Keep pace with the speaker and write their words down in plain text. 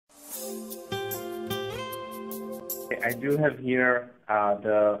I do have here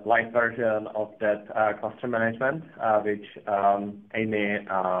the live version of that cluster management, which Amy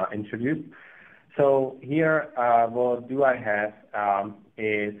introduced. So here, what do I have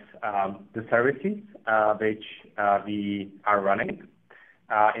is the services which we are running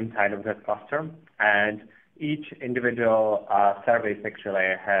inside of that cluster, and each individual service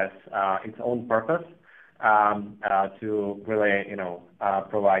actually has its own purpose to really,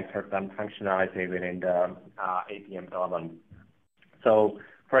 provide certain functionality within the APM element. So,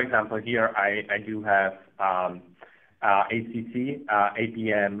 for example, here I do have ACC,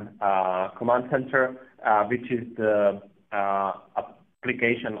 APM command center, which is the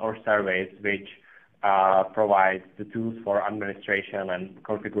application or service which provides the tools for administration and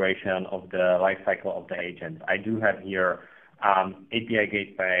configuration of the lifecycle of the agent. I do have here API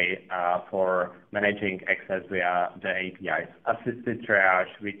gateway for managing access via the APIs. Assisted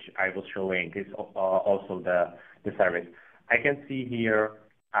triage, which I was showing, is also the service. I can see here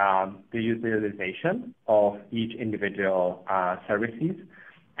the utilization of each individual services,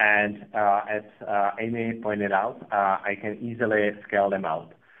 and as Amy pointed out, I can easily scale them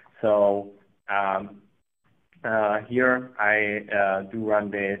out. So here I do run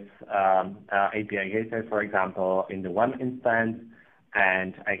this API gateway, for example, in the one instance,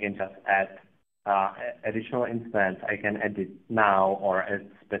 and I can just add additional instance. I can add it now or at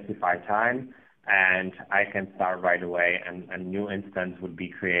specified time, and I can start right away, and a new instance would be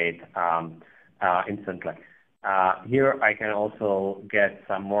created instantly. Here I can also get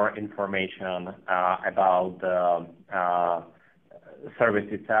some more information about the service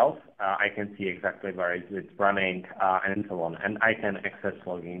itself. I can see exactly where it's running and so on, and I can access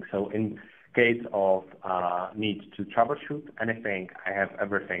logging. So in case of need to troubleshoot anything, I have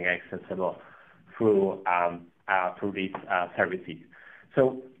everything accessible through these services.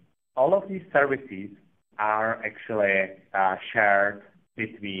 So all of these services are actually shared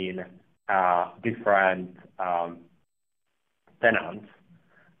between different tenants,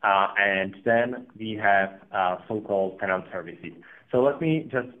 and then we have so-called tenant services. So let me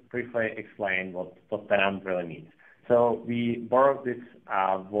just briefly explain what tenant really means. So we borrowed this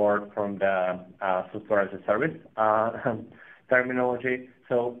word from the software as a service terminology.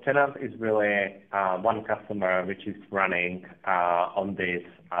 So tenant is really one customer which is running on this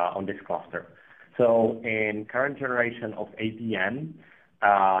cluster. So in current generation of APM,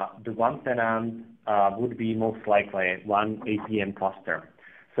 the one tenant would be most likely one APM cluster.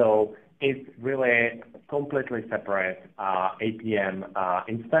 So it's really completely separate APM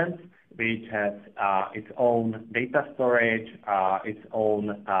instance, which has its own data storage, its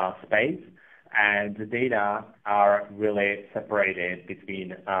own space, and the data are really separated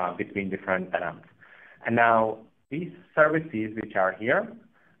between different tenants. And now these services which are here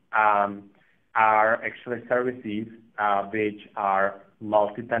are actually services which are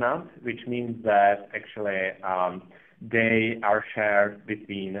multi-tenant, which means that actually they are shared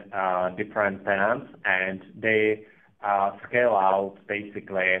between different tenants, and they scale out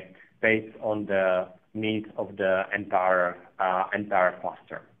basically based on the needs of the entire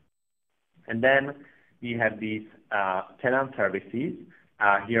cluster. And then we have these tenant services.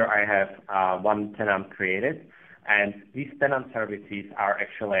 Here I have one tenant created, and these tenant services are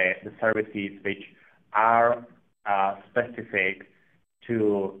actually the services which are specific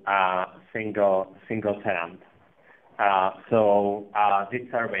to single tenant. So this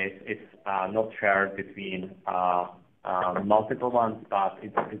service is not shared between multiple ones, but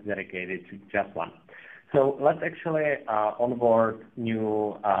it's dedicated to just one. So let's actually onboard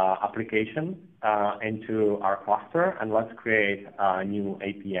new application into our cluster, and let's create a new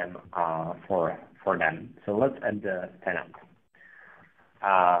APM for them. So let's add the tenant.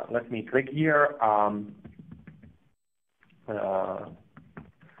 Let me click here,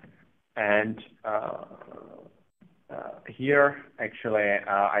 and here actually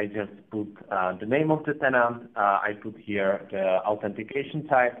I just put the name of the tenant. I put here the authentication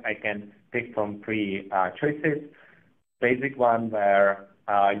type. I can pick from three choices. Basic one where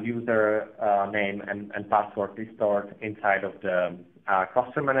user name and password is stored inside of the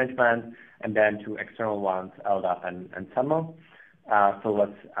cluster management, and then two external ones, LDAP and SAML. So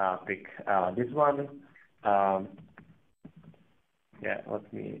let's pick this one.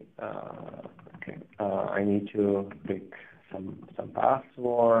 Let me. Okay, I need to pick some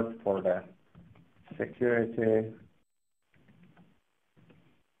password for the security.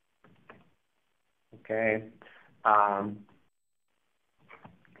 Okay.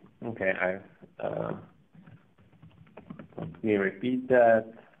 Okay. Let me repeat that.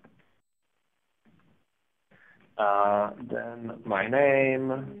 Then my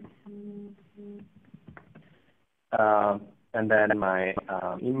name. and then my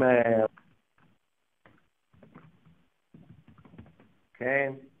email.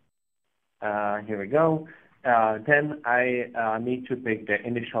 Okay, here we go. Then I need to pick the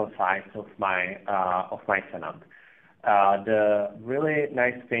initial size of my tenant. The really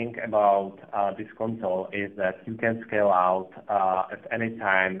nice thing about this console is that you can scale out at any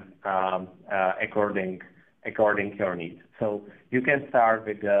time according to your needs. So you can start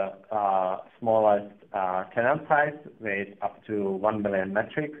with the smallest tenant size with up to 1 million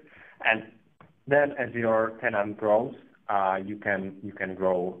metrics, and then as your tenant grows, you can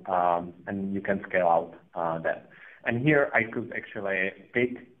grow and you can scale out that. And here I could actually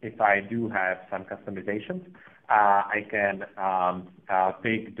pick, if I do have some customizations, I can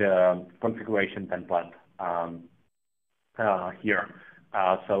pick the configuration template here.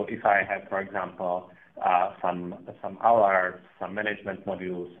 So if I have, for example, some alerts, some management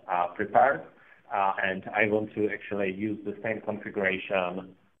modules prepared, and I want to actually use the same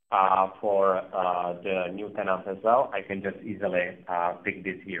configuration for the new tenant as well, I can just easily pick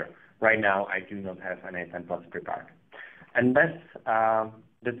this here. Right now, I do not have any templates prepared. And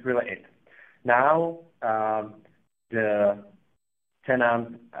that's really it. Now, the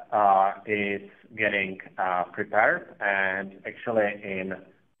tenant is getting prepared, and actually in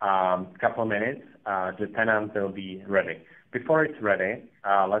a couple of minutes, the tenant will be ready. Before it's ready,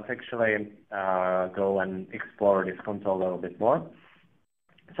 let's actually go and explore this console a little bit more.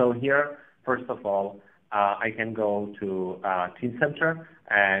 So here, first of all, I can go to Team Center,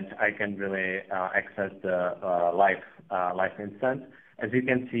 and I can really access the live instance. As you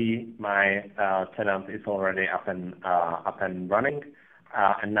can see, my tenant is already up and running,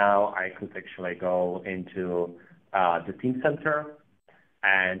 and now I could actually go into the Team Center,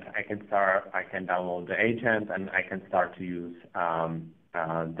 and I can download the agent, and I can start to use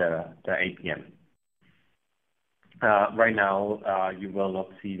the APM. Right now, you will not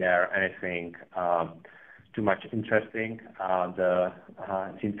see there anything too much interesting. The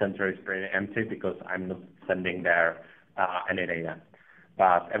Team Center is pretty empty because I'm not sending there any data,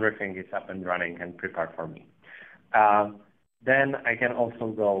 but everything is up and running and prepared for me. Then I can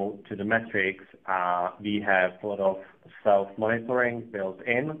also go to the metrics. We have a lot of self-monitoring built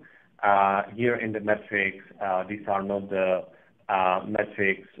in. Here in the metrics, these are not the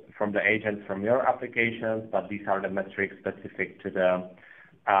metrics from the agents from your applications, but these are the metrics specific to the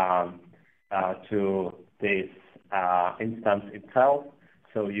to this instance itself.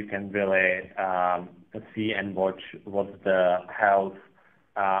 So you can really see and watch what's the health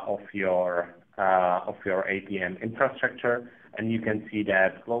of your APM infrastructure, and you can see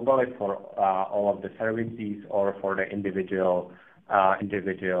that globally for all of the services or for the individual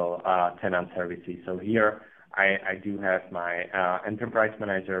tenant services. So here I do have my enterprise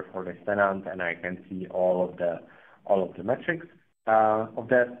manager for this tenant, and I can see all of the metrics of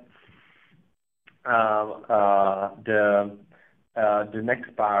that. The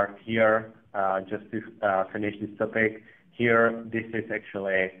next part here, just to finish this topic, here this is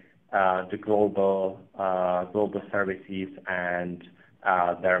actually the global services and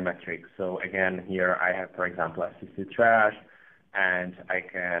their metrics. So again, here I have, for example, assisted triage, and I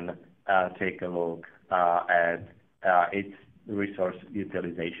can take a look at its resource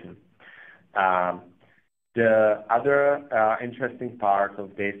utilization. The other interesting part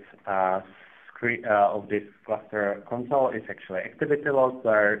of this cluster console is actually activity logs,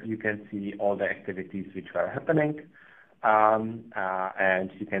 where you can see all the activities which are happening,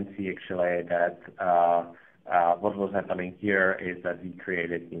 and you can see actually that what was happening here is that we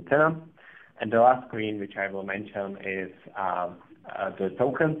created new tenant. And the last screen which I will mention is the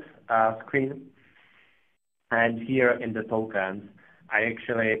tokens screen. And here in the tokens, I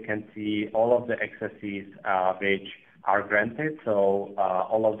actually can see all of the accesses which are granted. So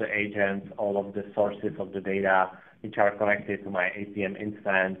all of the agents, all of the sources of the data which are connected to my APM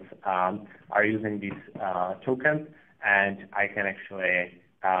instance are using these tokens, and I can actually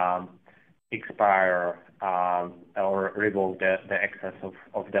expire or revoke the access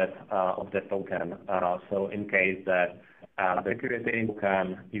of that token. So in case that the security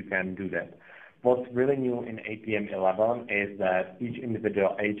token, you can do that. What's really new in APM 11 is that each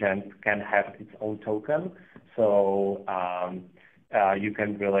individual agent can have its own token. So you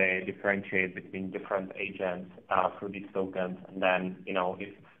can really differentiate between different agents through these tokens. And then,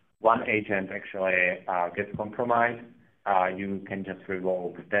 if one agent actually gets compromised, you can just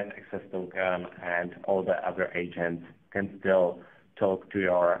revoke that access token, and all the other agents can still talk to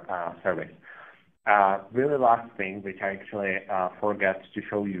your service. Really last thing, which I actually forgot to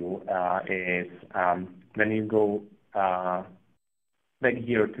show you, is when you go back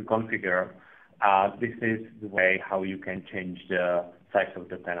here to configure, this is the way how you can change the size of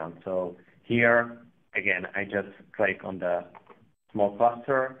the tenant. So here, again, I just click on the small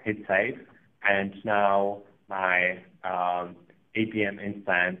cluster, hit save, and now my APM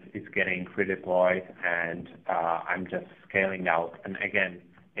instance is getting redeployed, and I'm just scaling out. And again,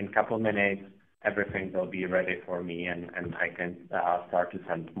 in a couple of minutes, everything will be ready for me, and I can start to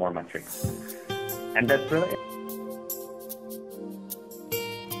send more metrics. And that's really it.